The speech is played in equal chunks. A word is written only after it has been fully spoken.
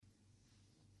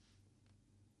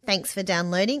Thanks for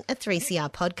downloading a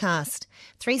 3CR podcast.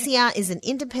 3CR is an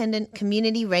independent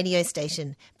community radio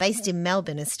station based in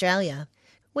Melbourne, Australia.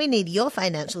 We need your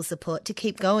financial support to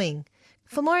keep going.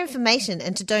 For more information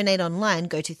and to donate online,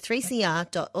 go to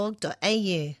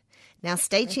 3cr.org.au. Now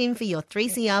stay tuned for your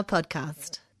 3CR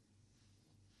podcast.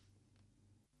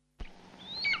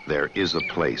 There is a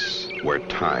place where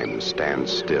time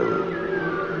stands still,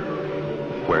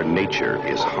 where nature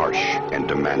is harsh and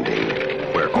demanding,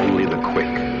 where only the quick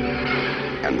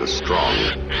and the strong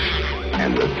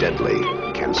and the deadly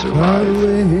can survive.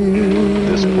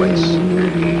 This place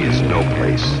is no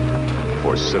place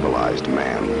for civilized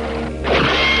man.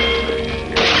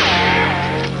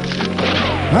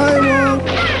 I want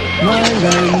my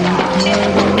land.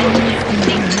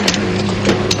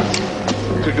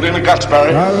 Took it in the guts,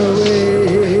 Barry. Far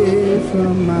away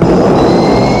from my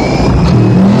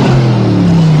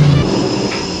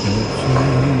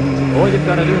All you've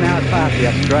got to do now is pass the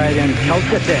Australian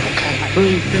culture test.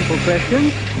 3 simple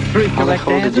questions, 3 correct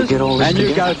answers, and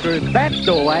you go through that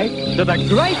doorway to the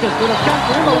greatest little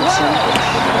country in the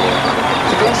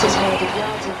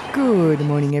world. Good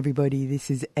morning, everybody.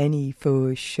 This is Annie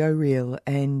for Showreel,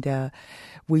 and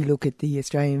we look at the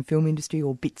Australian film industry,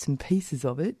 or bits and pieces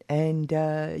of it, and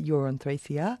you're on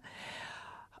 3CR.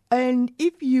 And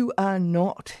if you are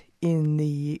not in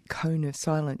the cone of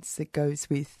silence that goes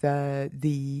with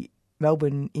the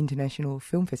Melbourne International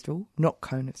Film Festival, not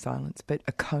cone of silence, but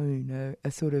a cone,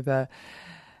 a sort of an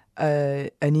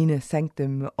inner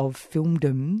sanctum of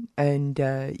filmdom, and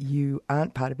you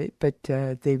aren't part of it, but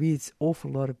there is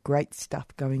awful lot of great stuff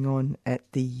going on at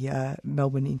the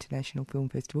Melbourne International Film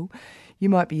Festival. You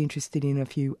might be interested in a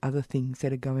few other things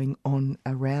that are going on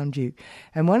around you.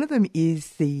 And one of them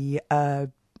is the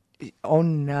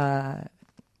on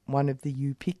one of the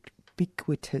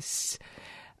ubiquitous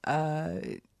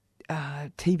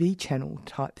TV channel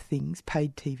type things,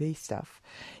 paid TV stuff,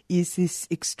 is this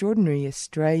extraordinary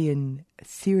Australian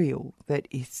serial that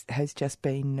has just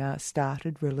been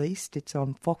started, released. It's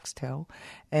on Foxtel,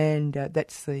 and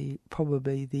that's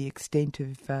probably the extent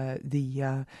of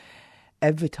the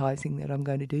advertising that I'm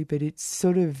going to do, but it's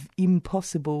sort of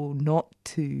impossible not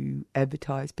to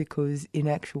advertise because in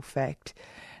actual fact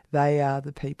they are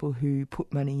the people who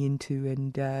put money into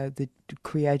and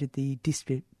created the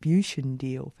distribution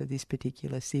deal for this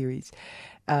particular series,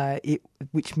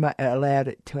 which allowed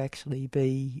it to actually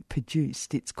be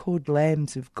produced. It's called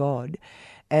Lambs of God,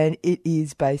 and it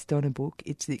is based on a book.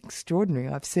 It's extraordinary.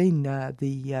 I've seen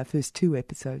the first 2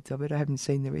 episodes of it. I haven't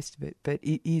seen the rest of it, but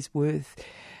it is worth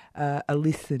a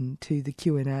listen to the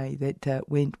Q&A that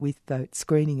went with the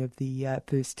screening of the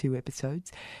first 2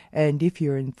 episodes. And if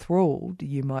you're enthralled,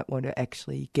 you might want to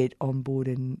actually get on board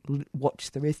and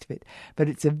watch the rest of it. But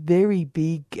it's a very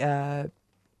big,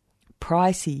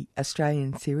 pricey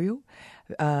Australian serial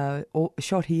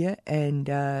shot here, and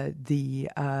the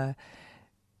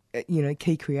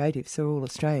key creatives are all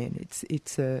Australian.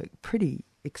 It's a pretty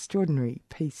extraordinary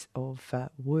piece of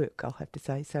work, I'll have to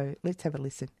say. So let's have a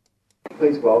listen.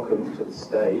 Please welcome to the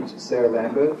stage Sarah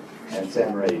Lambert and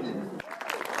Sam Reid.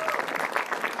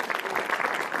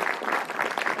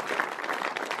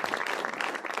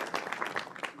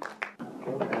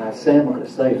 Sam, I've got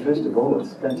to say, first of all,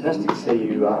 it's fantastic to see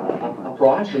you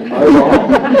upright and mobile.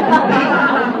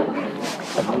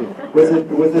 Was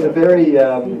it a very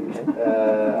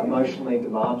emotionally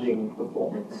demanding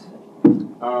performance?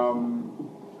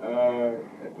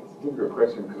 It's a difficult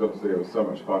question because obviously it was so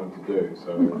much fun to do,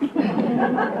 so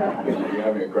you're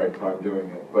having a great time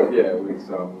doing it. But yeah, it was,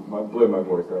 I blew my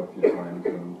voice out a few times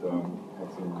and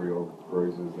had some real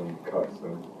bruises and cuts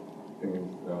and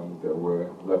things that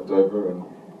were left over, and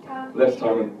less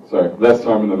time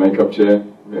in the makeup chair.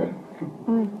 Yeah.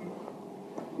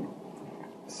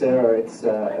 Sarah, it's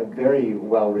a very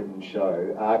well-written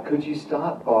show. Could you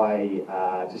start by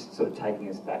just sort of taking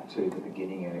us back to the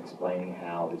beginning and explaining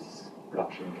how this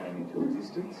production came into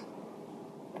existence?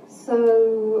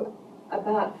 So,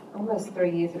 about almost 3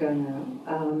 years ago now,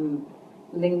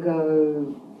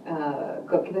 Lingo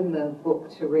got given the book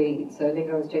to read. So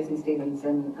Lingo was Jason Stevens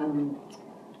and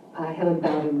Helen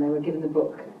Bowden. They were given the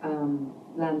book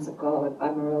Lambs of God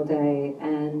by Morel Day,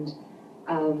 and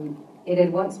it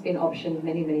had once been optioned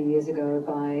many, many years ago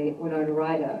by Winona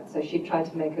Ryder. So she tried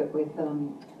to make it with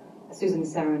Susan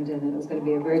Sarandon, and it was going to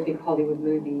be a very big Hollywood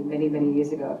movie many, many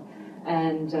years ago.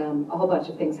 And a whole bunch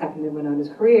of things happened in Winona's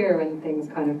career, and things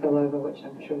kind of fell over, which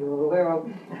I'm sure you're all aware of,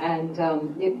 and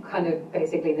it kind of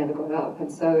basically never got up.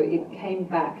 And so it came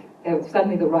back.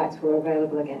 Suddenly the rights were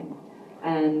available again.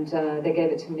 And they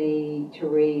gave it to me to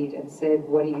read and said,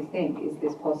 what do you think? Is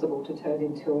this possible to turn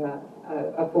into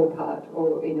a 4-part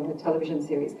or, you know, a television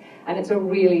series? And it's a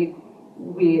really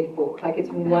weird book. Like,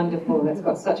 it's wonderful. It's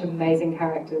got such amazing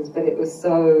characters, but it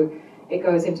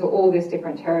goes into all this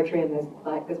different territory, and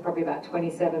there's probably about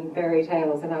 27 fairy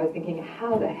tales, and I was thinking,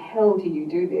 how the hell do you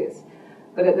do this?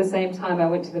 But at the same time, I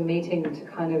went to the meeting to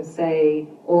kind of say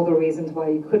all the reasons why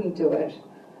you couldn't do it.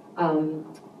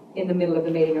 In the middle of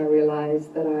the meeting, I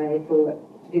realised that I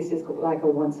thought this is like a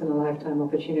once-in-a-lifetime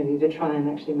opportunity to try and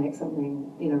actually make something,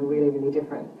 you know, really, really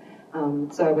different.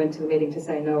 So I went to the meeting to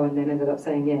say no, and then ended up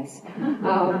saying yes.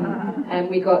 And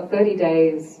we got 30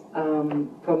 days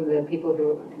from the people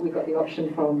who we got the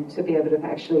option from to be able to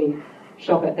actually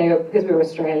shop it. Because we were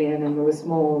Australian and we were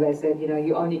small, they said, you know,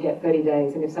 you only get 30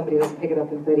 days, and if somebody doesn't pick it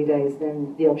up in 30 days,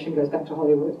 then the option goes back to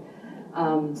Hollywood.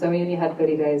 So we only had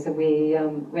 30 days, and we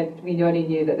only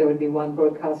knew that there would be one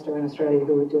broadcaster in Australia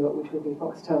who would do it, which would be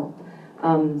Foxtel.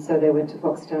 So they went to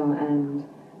Foxtel, and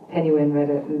Penguin read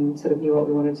it and sort of knew what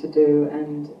we wanted to do,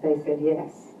 and they said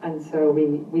yes. And so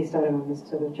we started on this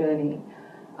sort of journey.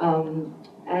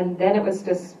 And then it was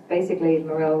just basically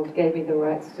Morel gave me the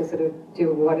rights to sort of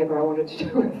do whatever I wanted to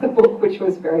do with the book, which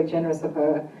was very generous of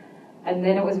her. And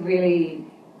then it was really,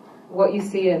 what you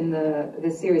see in the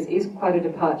series is quite a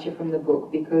departure from the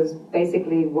book, because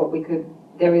basically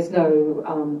there is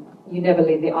no, you never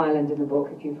leave the island in the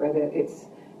book if you've read it. It's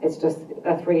just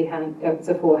it's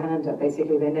a 4-hander,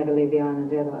 basically. They never leave the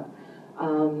island ever.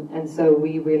 And so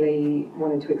we really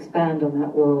wanted to expand on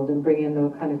that world and bring in the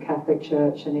kind of Catholic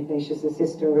Church and Ignatius'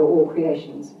 sister, or all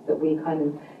creations, that we kind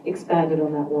of expanded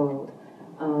on that world.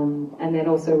 And then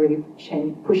also really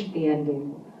pushed the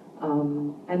ending.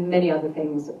 And many other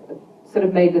things, sort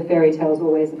of made the fairy tales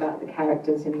always about the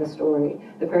characters in the story.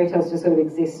 The fairy tales just sort of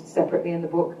exist separately in the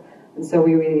book, and so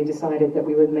we really decided that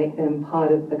we would make them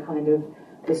part of the kind of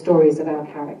the stories of our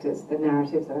characters, the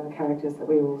narratives of our characters that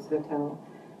we all sort of tell.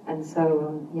 And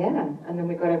so, and then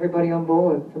we got everybody on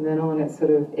board. From then on,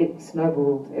 it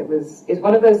snowballed. It's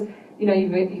one of those, you know, you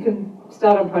can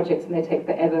start on projects and they take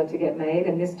forever to get made,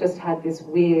 and this just had this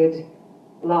weird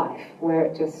life where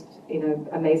it just, you know,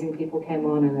 amazing people came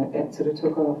on and it sort of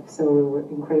took off. So we were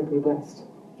incredibly blessed.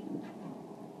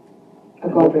 A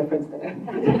God reference there.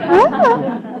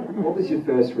 What was your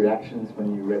first reactions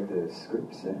when you read the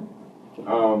script, Sam?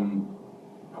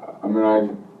 I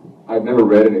mean, I'd never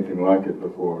read anything like it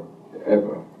before,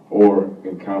 ever, or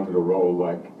encountered a role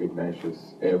like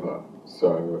Ignatius, ever.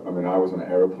 So, I mean, I was on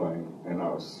an aeroplane, and I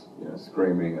was, you know,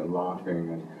 screaming and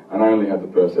laughing, and I only had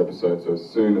the first episode, so as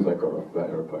soon as I got off that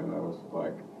aeroplane, I was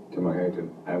like, to my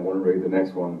agent, I want to read the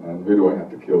next one, and who do I have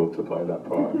to kill to play that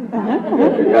part?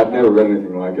 Yeah, I've never read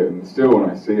anything like it, and still when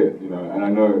I see it, you know, and I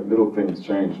know little things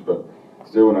change, but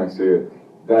still when I see it,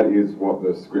 that is what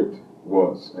the script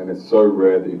was, and it's so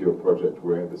rare that you do a project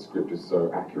where the script is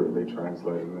so accurately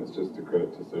translated, and it's just a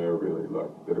credit to Sarah, really, like,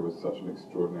 that it was such an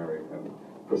extraordinary and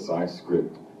precise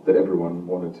script that everyone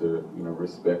wanted to, you know,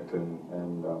 respect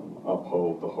and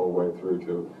uphold the whole way through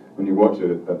to, when you watch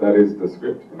it, that is the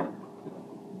script, you know.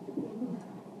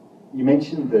 You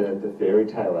mentioned the fairy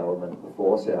tale element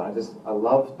before, Sarah. I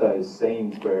love those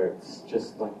scenes where it's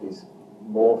just like these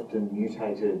morphed and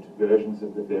mutated versions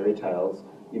of the fairy tales.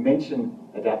 You mentioned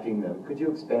adapting them. Could you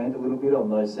expand a little bit on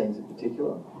those scenes in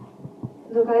particular?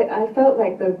 Look, I felt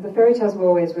like the fairy tales were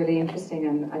always really interesting,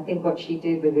 and I think what she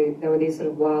did with it, there were these sort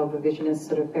of wild revisionist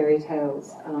sort of fairy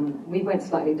tales. We went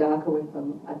slightly darker with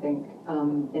them, I think,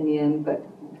 in the end, but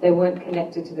they weren't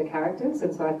connected to the characters,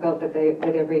 and so I felt that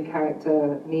that every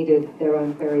character needed their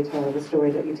own fairy tale, the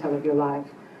story that you tell of your life.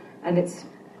 And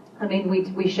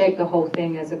we shaped the whole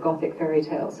thing as a Gothic fairy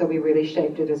tale, so we really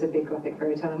shaped it as a big Gothic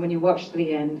fairy tale. And when you watch to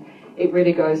the end, it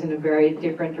really goes in a very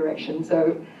different direction.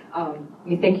 So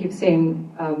you think you've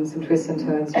seen some twists and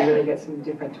turns, you really get some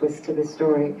different twists to this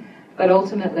story. But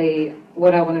ultimately,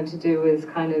 what I wanted to do is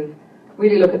kind of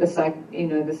really look at the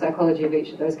psychology of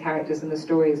each of those characters and the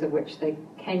stories of which they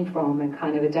came from, and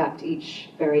kind of adapt each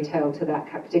fairy tale to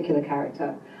that particular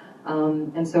character.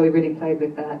 And so we really played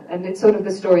with that. And it's sort of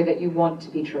the story that you want to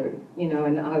be true, you know,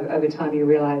 and over time you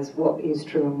realise what is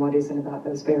true and what isn't about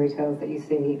those fairy tales that you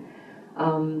see.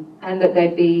 And that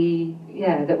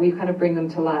that we kind of bring them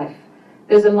to life.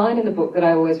 There's a line in the book that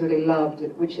I always really loved,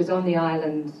 which is, on the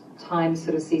island, time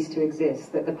sort of ceased to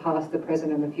exist, that the past, the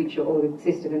present and the future all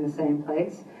existed in the same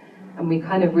place. And we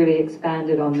kind of really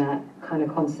expanded on that kind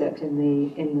of concept in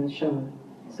the show.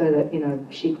 So that, you know,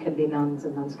 sheep can be nuns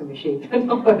and nuns can be sheep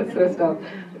and all that sort of stuff,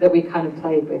 that we kind of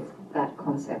played with that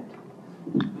concept.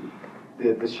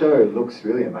 The show looks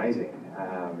really amazing.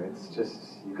 It's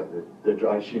just, you've got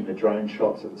I assume the drone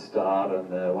shots at the start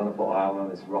and the wonderful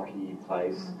island, this rocky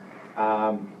place.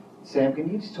 Sam, can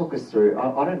you just talk us through,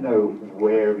 I don't know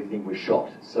where everything was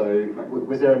shot, so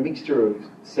was there a mixture of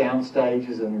sound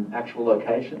stages and actual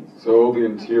locations? So all the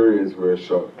interiors were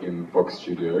shot in Fox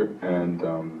Studio, and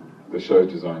the show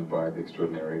is designed by the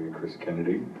extraordinary Chris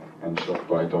Kennedy and shot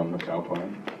by Don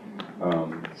McAlpine.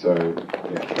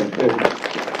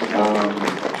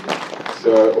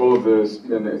 So all of this,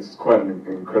 and it's quite an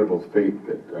incredible feat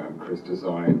that Chris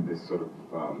designed this sort of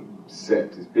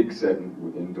set, this big set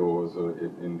indoors or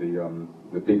in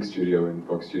the big studio in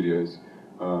Fox Studios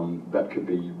that could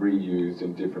be reused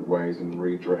in different ways and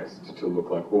redressed to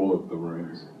look like all of the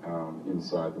rooms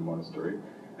inside the monastery.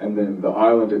 And then the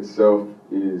island itself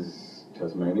is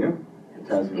Tasmania.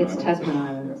 It's Tasman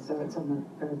Island, so it's on the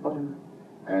very bottom.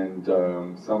 And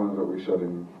some of it we shot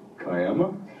in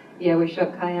Kiama. Yeah, we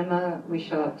shot Kiama, we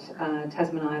shot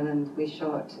Tasman Island, we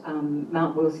shot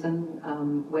Mount Wilson,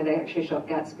 where they actually shot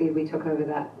Gatsby. We took over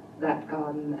that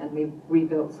garden and we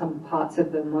rebuilt some parts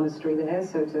of the monastery there.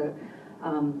 So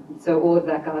all of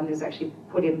that garden is actually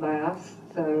put in by us.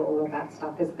 So all of that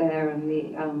stuff is there,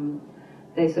 and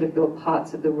they sort of built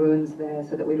parts of the ruins there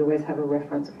so that we'd always have a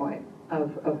reference point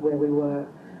of where we were.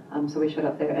 So we shot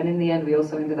up there, and in the end we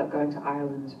also ended up going to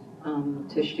Ireland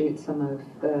to shoot some of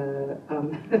the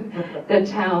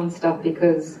town stuff,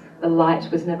 because the light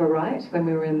was never right when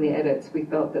we were in the edits. We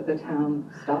felt that the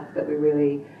town stuff that we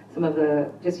really, some of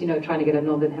the, just, trying to get a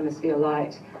northern hemisphere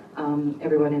light,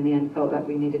 everyone in the end felt like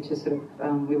we needed to sort of,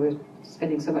 we were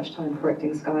spending so much time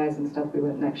correcting skies and stuff, we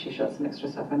went and actually shot some extra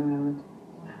stuff on Ireland.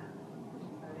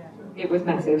 It was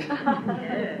massive.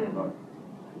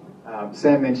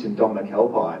 Sam mentioned Don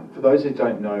McAlpine. For those who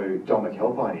don't know who Don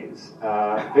McAlpine is,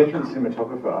 veteran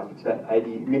cinematographer, I think it's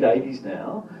about mid-80s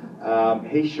now.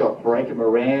 He shot Breaker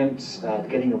Morant, The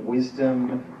Getting of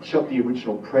Wisdom, shot the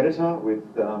original Predator with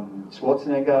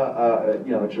Schwarzenegger,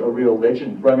 a real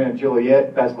legend, Romeo and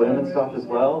Juliet, Baz Luhrmann stuff as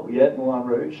well, Moulin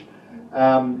Rouge.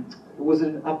 Was it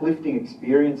an uplifting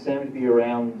experience, Sam, to be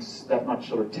around that much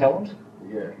sort of talent?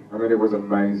 Yeah, I mean, it was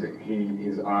amazing.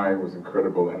 His eye was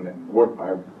incredible, and what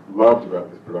I loved about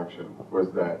this production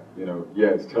was that,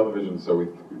 it's television, so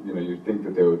you'd think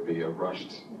that there would be a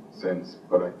rushed sense,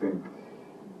 but I think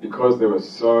because there were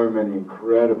so many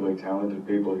incredibly talented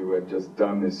people who had just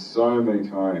done this so many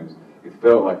times, it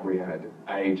felt like we had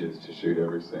ages to shoot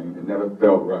every scene. It never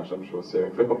felt rushed. I'm sure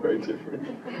Sarah felt very different.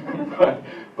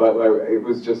 but it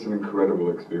was just an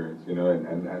incredible experience,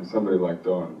 and somebody like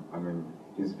Don, I mean,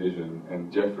 his vision, and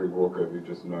Jeffrey Walker, who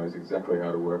just knows exactly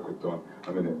how to work with Don.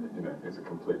 I mean, it's a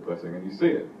complete blessing, and you see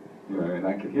it, and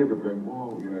I could hear people going,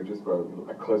 whoa, just by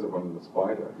a close-up on the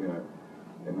spider,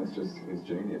 and that's just his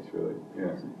genius, really,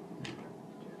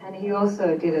 And he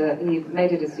also he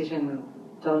made a decision,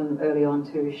 Don, early on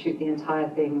to shoot the entire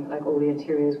thing, like all the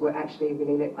interiors were actually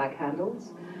really lit by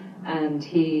candles. And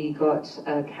he got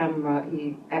a camera,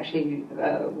 he actually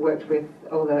worked with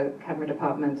all the camera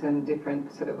department and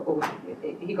different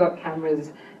he got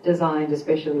cameras designed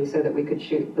especially so that we could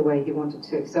shoot the way he wanted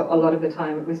to. So a lot of the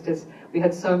time it was just, we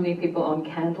had so many people on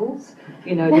candles,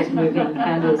 just moving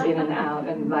candles in and out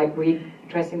and like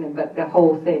redressing them, but the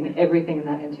whole thing, everything in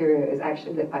that interior is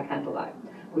actually lit by candlelight,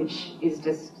 which is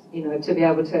just, to be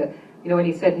able to, when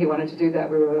he said he wanted to do that,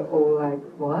 we were all like,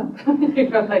 what?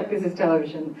 Like, this is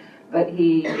television. But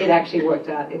it actually worked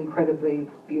out incredibly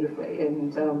beautifully,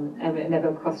 and it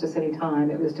never cost us any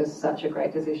time. It was just such a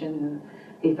great decision, and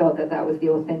he felt that was the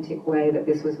authentic way, that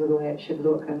this was the way it should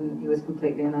look, and he was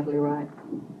completely and utterly right.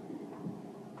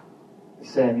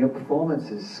 Sam, your performance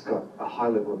has got a high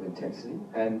level of intensity,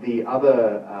 and the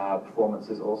other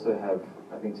performances also have,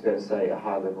 I think it's fair to say, a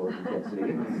high level of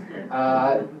intensity.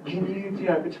 Can you,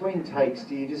 between takes,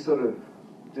 do you just sort of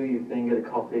do your thing, get a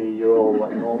coffee, you're all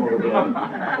like normal again?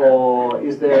 Or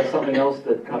is there something else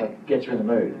that kind of gets you in the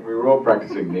mood? We were all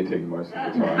practicing knitting most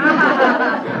of the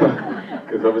time.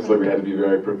 Because obviously we had to be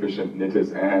very proficient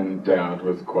knitters, and Dowd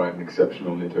was quite an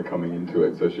exceptional knitter coming into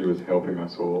it, so she was helping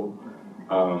us all.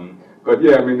 But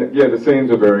the scenes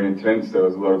were very intense. There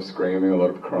was a lot of screaming, a lot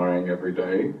of crying every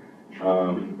day.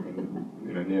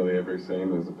 Nearly every scene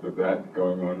there's a bit of that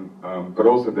going on. But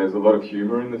also there's a lot of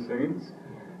humour in the scenes.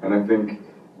 And I think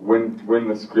when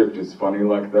the script is funny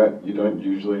like that, you don't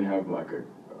usually have like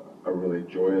a really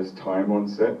joyous time on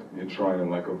set. You're trying to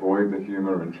like avoid the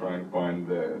humour and try and find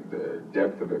the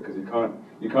depth of it, because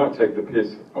you can't take the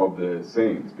piss of the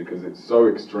scenes because it's so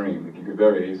extreme. Like, you could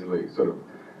very easily sort of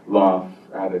laugh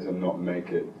at it and not make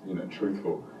it,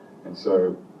 truthful. And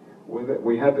so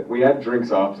we had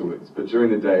drinks afterwards, but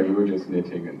during the day we were just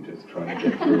knitting and just trying to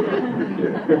get through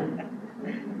it.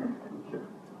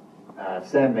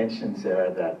 Sam mentioned,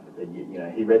 Sarah, that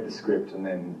he read the script and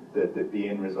then the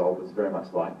end result was very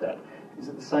much like that. Is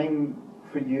it the same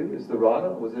for you as the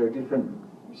writer? Was there a different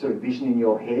sort of vision in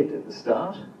your head at the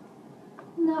start?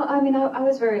 No, I mean, I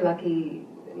was very lucky.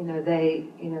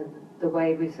 The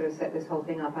way we sort of set this whole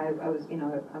thing up, I was,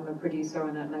 I'm a producer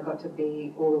on it, and I got to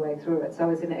be all the way through it. So I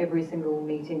was in every single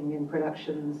meeting in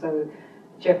production. So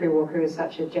Jeffrey Walker is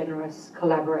such a generous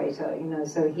collaborator,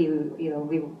 so he,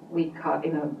 we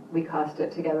cast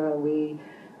it together,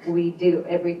 we did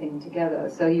everything together.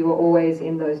 So you were always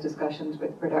in those discussions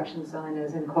with production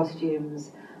designers and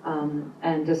costumes,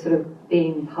 and just sort of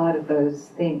being part of those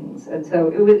things. And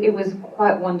so it was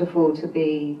quite wonderful to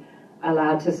be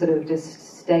allowed to sort of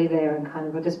just stay there and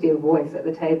kind of just be a voice at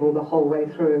the table the whole way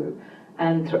through.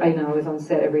 And I was on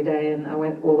set every day, and I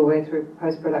went all the way through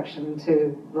post-production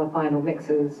to the final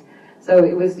mixes. So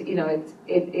it was,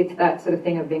 it's that sort of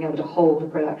thing of being able to hold a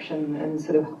production and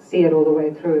sort of see it all the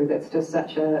way through. That's just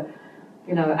such a,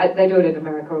 they do it in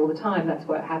America all the time. That's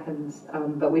what happens,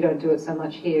 but we don't do it so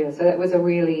much here. So that was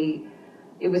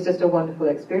it was just a wonderful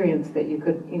experience that you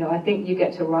could, I think you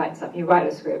get to write something. You write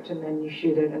a script and then you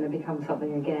shoot it and it becomes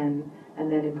something again.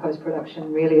 And then in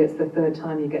post-production, really, it's the third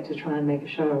time you get to try and make a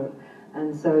show.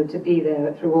 And so to be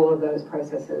there through all of those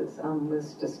processes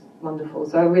was just wonderful.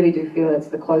 So I really do feel it's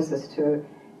the closest to,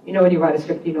 when you write a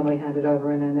script, you normally hand it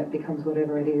over and then it becomes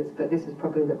whatever it is. But this is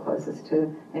probably the closest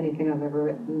to anything I've ever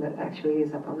written that actually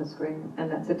is up on the screen. And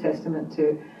that's a testament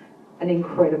to an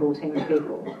incredible team of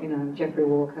people. Jeffrey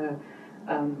Walker,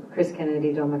 Chris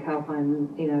Kennedy, Don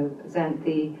McAlpine,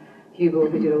 Xanthi,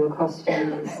 Hubel, who did all the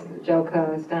costumes,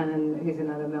 Jelka Stannon, who's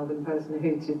another Melbourne person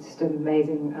who did just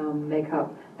amazing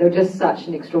makeup. They were just such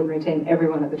an extraordinary team,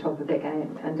 everyone at the top of their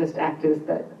game, and just actors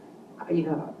that,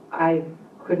 I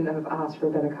couldn't have asked for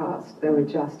a better cast. They were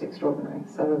just extraordinary.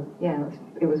 So, yeah,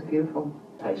 it was beautiful.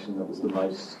 That was the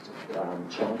most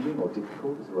challenging or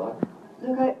difficult as a writer?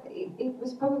 Look, it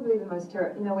was probably the most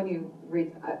terrible. When you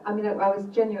read, I was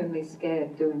genuinely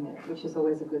scared doing it, which is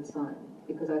always a good sign,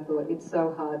 because I thought it's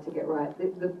so hard to get right.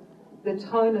 The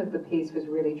tone of the piece was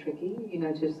really tricky,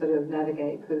 to sort of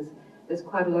navigate, because there's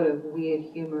quite a lot of weird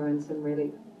humour and some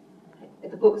really...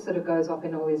 The book sort of goes off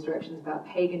in all these directions about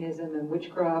paganism and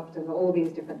witchcraft and all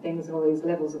these different things and all these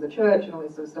levels of the church and all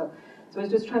this sort of stuff. So I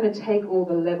was just trying to take all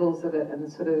the levels of it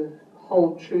and sort of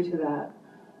hold true to that.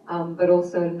 But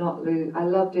also not lose. I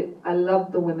loved it. I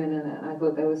loved the women in it. I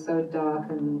thought they were so dark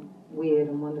and weird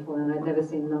and wonderful, and I'd never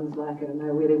seen nuns like it, and I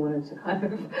really wanted to kind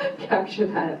of capture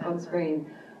that on screen.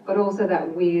 But also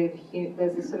that weird,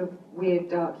 there's this sort of weird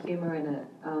dark humour in it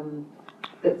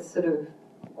that's sort of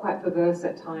quite perverse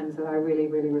at times that I really,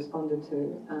 really responded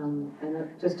to. And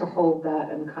just to hold that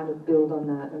and kind of build on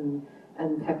that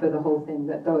and pepper the whole thing,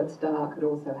 that though it's dark, it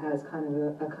also has kind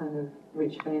of a kind of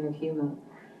rich vein of humour.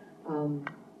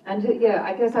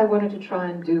 I guess I wanted to try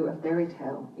and do a fairy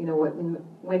tale.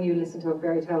 When you listen to a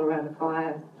fairy tale around a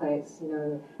fireplace,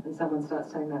 and someone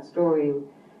starts telling that story,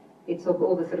 it's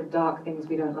all the sort of dark things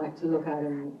we don't like to look at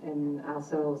in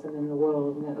ourselves and in the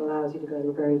world, and it allows you to go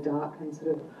to very dark and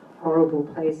sort of horrible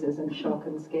places and shock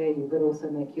and scare you, but also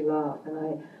make you laugh.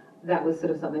 And that was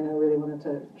sort of something I really wanted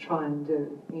to try and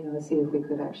do, see if we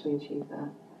could actually achieve that.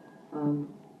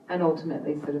 And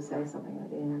ultimately sort of say something at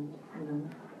the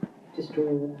end,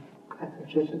 destroy the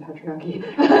church and patriarchy,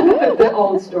 the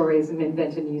old stories, and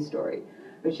invent a new story,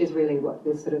 which is really what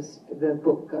this sort of the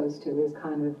book goes to, is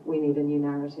kind of, we need a new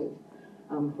narrative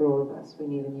for all of us. We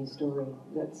need a new story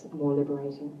that's more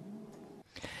liberating.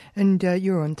 And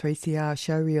you're on 3CR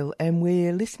Showreel, and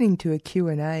we're listening to a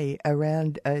Q&A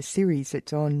around a series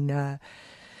that's on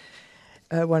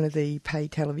one of the pay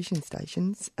television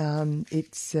stations.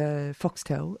 It's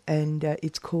Foxtel, and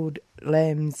it's called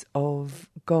Lambs of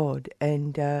God,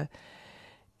 and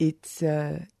it's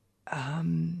the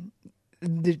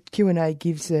Q&A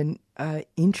gives an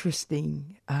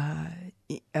interesting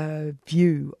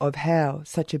view of how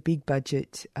such a big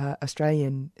budget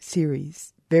Australian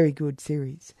series, very good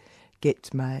series,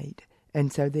 gets made.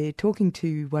 And so they're talking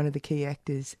to one of the key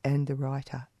actors and the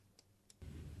writer.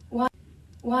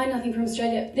 Why nothing from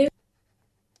Australia?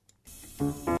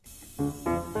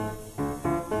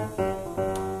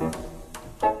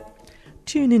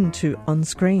 Tune in to On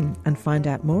Screen and find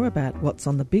out more about what's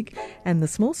on the big and the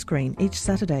small screen each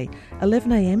Saturday,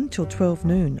 11 a.m. till 12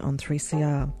 noon on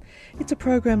 3CR. It's a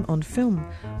program on film,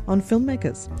 on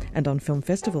filmmakers and on film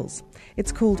festivals.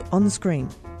 It's called On Screen,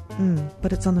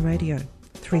 but it's on the radio,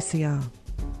 3CR.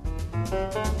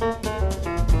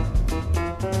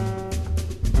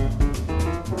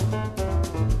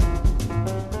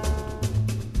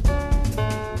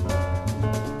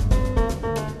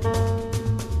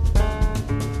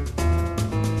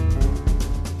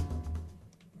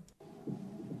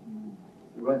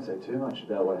 too much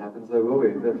about what happens, though, will we?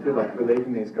 I feel like we're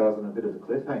leaving these guys on a bit of a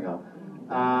cliffhanger.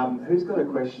 Who's got a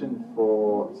question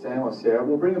for Sam or Sarah?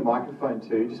 We'll bring a microphone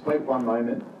too. Just wait one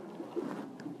moment.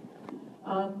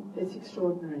 It's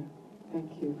extraordinary.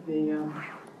 Thank you.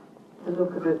 The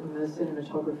look of it and the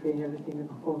cinematography and everything, the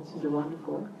performances are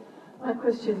wonderful. My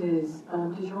question is,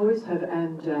 did you always have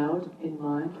Anne Dowd in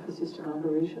mind for Sister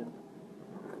Margarita?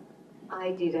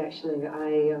 I did actually.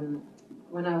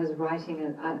 When I was writing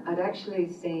it, I'd actually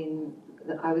seen.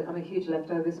 I'm a huge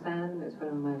Leftovers fan. It's one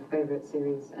of my favourite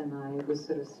series, and I was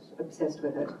sort of obsessed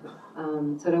with it.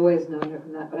 So I'd always known her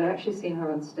from that. But I'd actually seen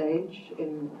her on stage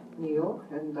in New York,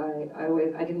 and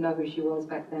I didn't know who she was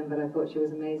back then, but I thought she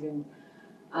was amazing.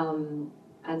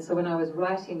 And so when I was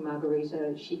writing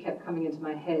Margarita, she kept coming into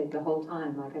my head the whole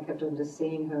time. Like I kept on just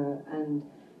seeing her, and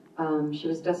she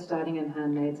was just starting in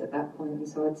Handmaids at that point, and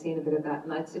so I'd seen a bit of that,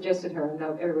 and I'd suggested her, and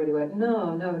everybody went,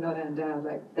 no, not Anne Dowd.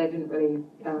 Like they didn't really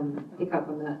pick up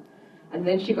on that. And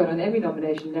then she got an Emmy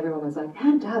nomination, and everyone was like,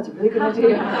 Anne Dowd's a really good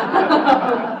idea.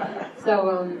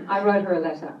 So I wrote her a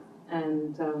letter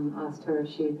and asked her if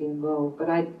she'd be involved. But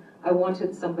I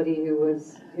wanted somebody who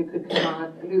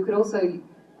could also.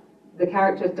 The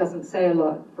character doesn't say a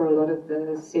lot for a lot of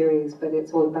the series, but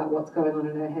it's all about what's going on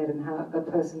in her head and how a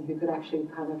person who could actually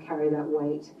kind of carry that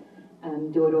weight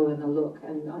and do it all in a look.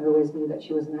 And I always knew that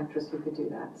she was an actress who could do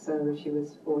that, so she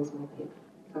was always my pick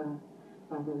for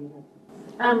Margarita.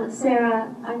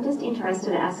 Sarah, I'm just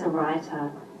interested as a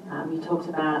writer. You talked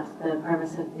about the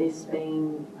premise of this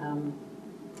being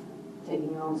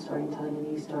taking your own story and telling a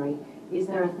new story. Is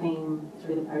there a theme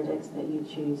through the projects that you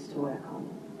choose to work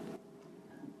on?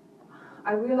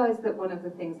 I realise that one of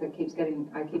the things that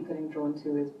I keep getting drawn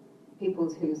to is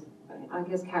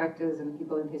characters and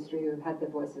people in history who have had their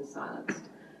voices silenced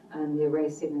and the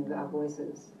erasing of our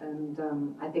voices. And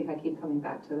I think I keep coming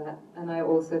back to that. And I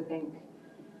also think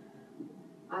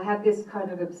I have this kind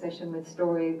of obsession with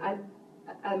story.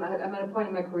 I'm at a point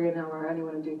in my career now where I only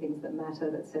want to do things that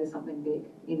matter, that say something big,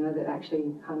 that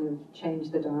actually kind of change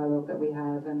the dialogue that we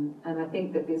have. And I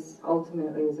think that this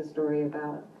ultimately is a story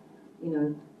about,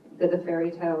 that the fairy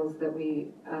tales that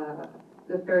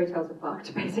the fairy tales are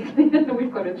fucked, basically, and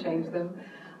we've got to change them.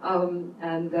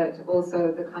 And that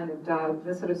also the kind of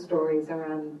the sort of stories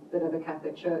around the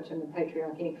Catholic Church and the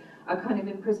patriarchy are kind of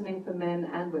imprisoning for men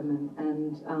and women.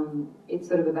 And it's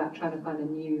sort of about trying to find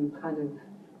a new kind of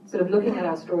sort of looking at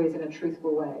our stories in a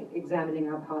truthful way, examining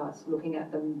our past, looking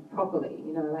at them properly,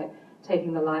 like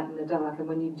taking the light and the dark. And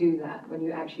when you do that, when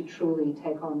you actually truly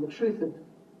take on the truth of,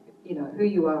 who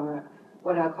you are,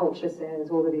 what our culture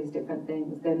says, all of these different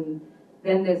things, then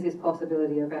there's this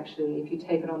possibility of actually, if you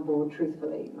take it on board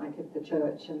truthfully, like if the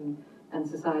church and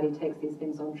society takes these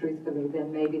things on truthfully,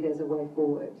 then maybe there's a way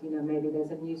forward, maybe there's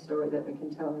a new story that we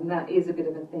can tell. And that is a bit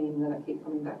of a theme that I keep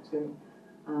coming back to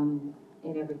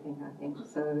in everything, I think.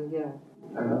 So, yeah.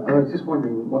 I was just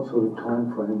wondering what sort of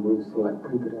time frame was like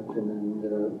pre-production and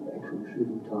actual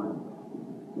shooting time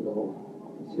for the whole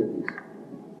series?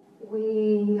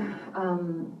 We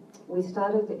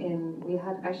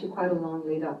had actually quite a long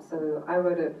lead up, so I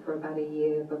wrote it for about a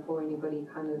year before anybody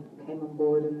kind of came on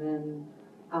board, and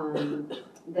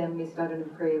then we started in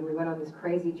Korea. We went on this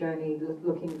crazy journey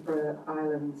looking for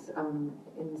islands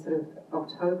in sort of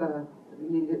October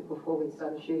before we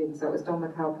started shooting. So it was Don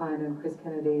McAlpine and Chris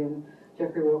Kennedy and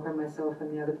Jeffrey Walker and myself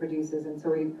and the other producers, and so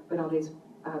we went on these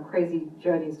crazy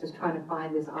journeys just trying to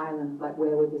find this island, like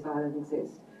where would this island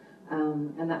exist.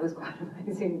 And that was quite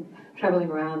amazing, travelling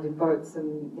around in boats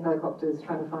and helicopters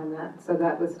trying to find that. So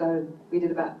that was started, we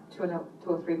did about 2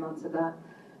 or 3 months of that.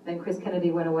 Then Chris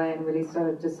Kennedy went away and really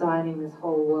started designing this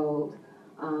whole world.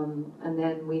 And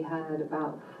then we had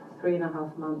about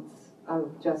 3.5 months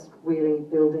of just really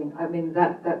building. I mean,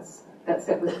 that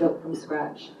set was built from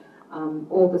scratch.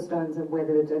 All the stones are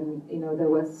weathered, and there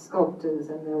were sculptors,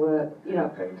 and there were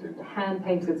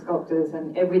hand-painted sculptors,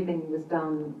 and everything was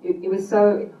done. It was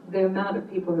so, the amount of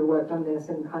people who worked on this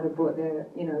and kind of brought their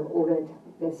all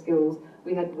their skills.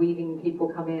 We had weaving people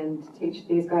come in to teach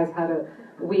these guys how to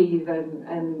weave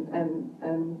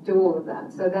and do all of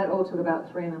that. So that all took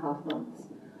about 3.5 months,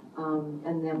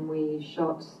 and then we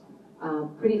shot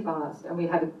pretty fast, and we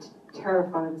had a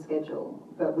terrifying schedule,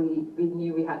 but we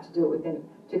knew we had to do it within.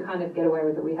 To kind of get away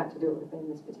with it, we had to do it within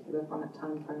this particular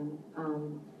time frame.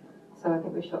 So I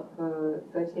think we shot for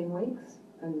 13 weeks,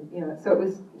 and so it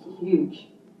was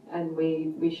huge. And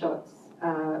we shot.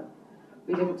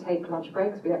 We didn't take lunch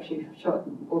breaks. We actually shot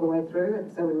all the way through,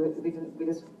 and so we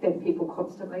just fed people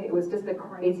constantly. It was just a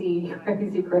crazy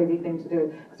thing to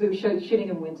do, because we were shooting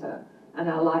in winter, and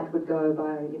our light would go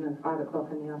by 5 o'clock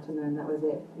in the afternoon. That was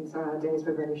it, and so our days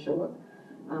were very short.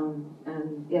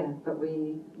 But we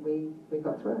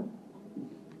got through it.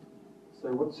 So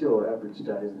what's your average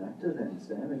day as an actor then,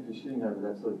 Sam? If you're shooting over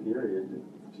that sort of period,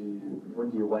 when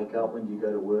do you wake up? When do you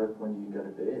go to work? When do you go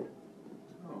to bed?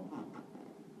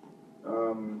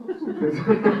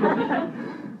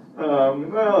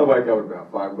 Well, I wake up at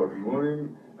about 5 o'clock in the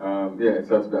morning.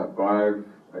 So it's about 5,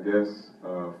 I guess,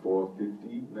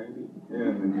 4:50 maybe. Yeah,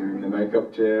 and then you're in the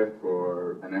makeup chair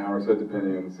for an hour or so,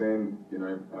 depending on the scene.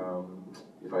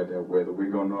 If I had to wear the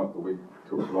wig or not. The wig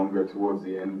took longer towards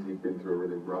the end. He'd been through a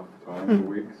really rough time for the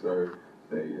wig, so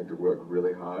they had to work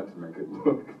really hard to make it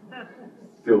look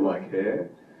still like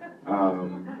hair.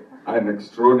 I had an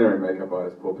extraordinary makeup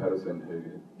artist, Paul Patterson, who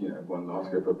won the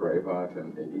Oscar for Braveheart,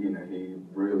 and he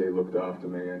really looked after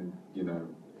me, and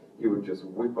he would just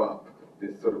whip up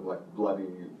this sort of like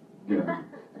bloody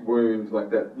wound like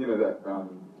that,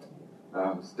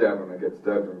 stab when I get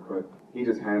stabbed and quite. He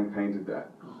just hand painted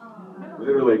that,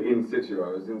 literally in situ.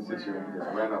 I was in situ and he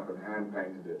just ran up and hand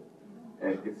painted it,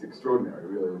 and it's extraordinary,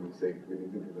 really, when you think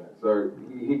of that. So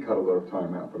he cut a lot of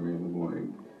time out for me in the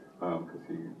morning. Because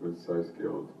he was so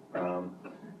skilled. I don't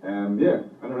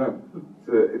know.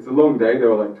 It's a long day. There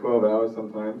were like 12 hours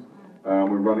sometimes.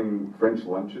 We're running French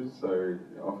lunches, so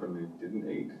often we didn't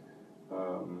eat.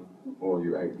 Or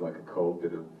you ate like a cold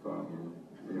bit of,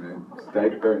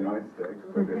 steak, very nice steak.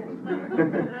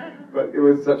 But it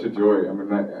was such a joy. I mean,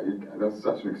 that was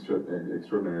such an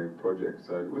extraordinary project.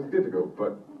 So it was difficult,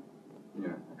 but, I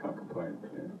can't complain.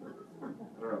 Yeah. I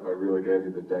don't know if I really gave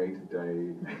you the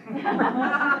day-to-day,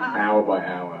 hour by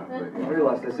hour. I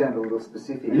realised they sound a little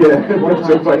specific. Yeah,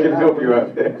 if I can help you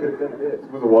out there. It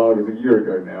was a while, it was a year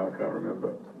ago now, I can't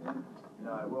remember.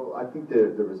 No, well, I think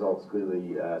the results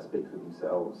clearly speak for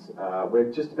themselves.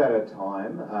 We're just about out of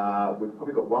time. We've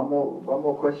probably got one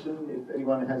more question, if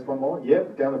anyone has one more.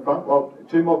 Yep, down the front. Well,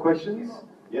 2 more questions.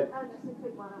 Yep. Just a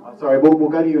quick one. Sorry, we'll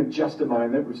go to you in just a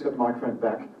moment. We've just got the microphone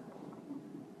back.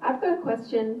 I've got a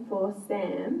question for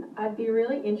Sam. I'd be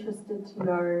really interested to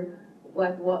know,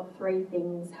 what 3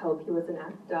 things help you as an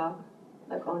actor,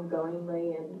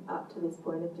 ongoingly and up to this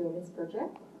point of doing this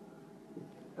project?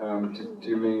 Do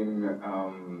you mean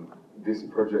this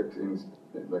project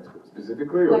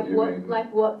specifically, or do you mean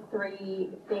what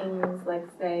 3 things,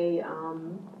 say,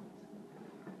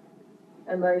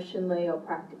 emotionally or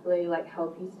practically,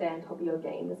 help you stay on top of your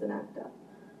game as an actor?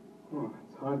 Oh,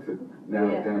 it's hard to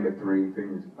narrow it down to 3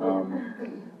 things.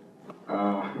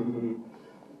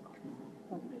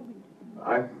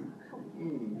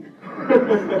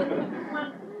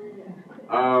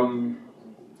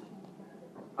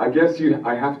 I guess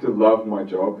I have to love my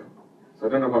job. So I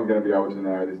don't know if I'm going to be able to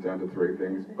narrow this down to 3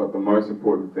 things, but the most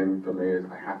important thing for me is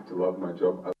I have to love my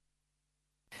job.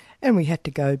 And we had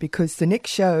to go because the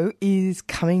next show is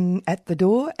coming at the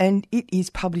door and it is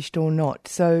published or not.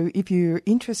 So if you're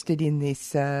interested in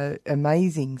this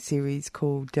amazing series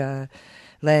called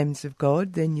Lambs of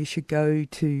God, then you should go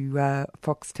to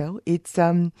Foxtel. It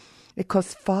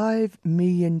costs $5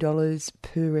 million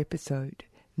per episode.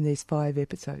 And there's 5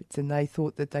 episodes, and they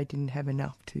thought that they didn't have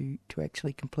enough to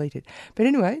actually complete it. But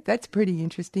anyway, that's pretty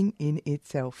interesting in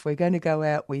itself. We're going to go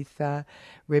out with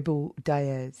Rebel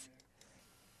Diaz.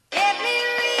 Give me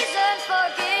reason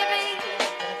for giving.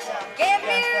 Give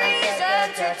me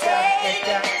reason to take.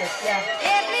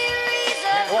 Give me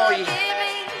reason for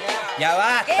giving. Ya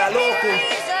basta, loco.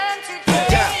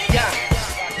 Ya.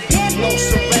 No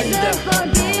surrender.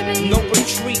 No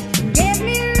retreat.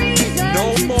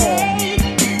 No more.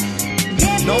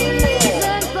 No more.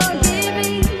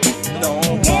 No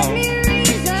more. No.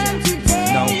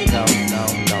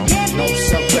 No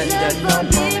surrender, no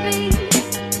more.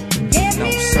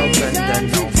 No surrender,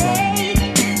 no more.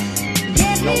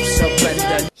 No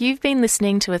surrender. You've been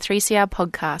listening to a 3CR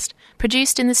podcast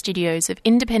produced in the studios of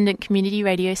independent community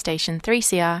radio station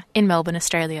 3CR in Melbourne,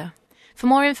 Australia. For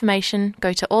more information,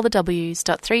 go to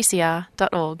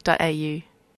allthews.3cr.org.au.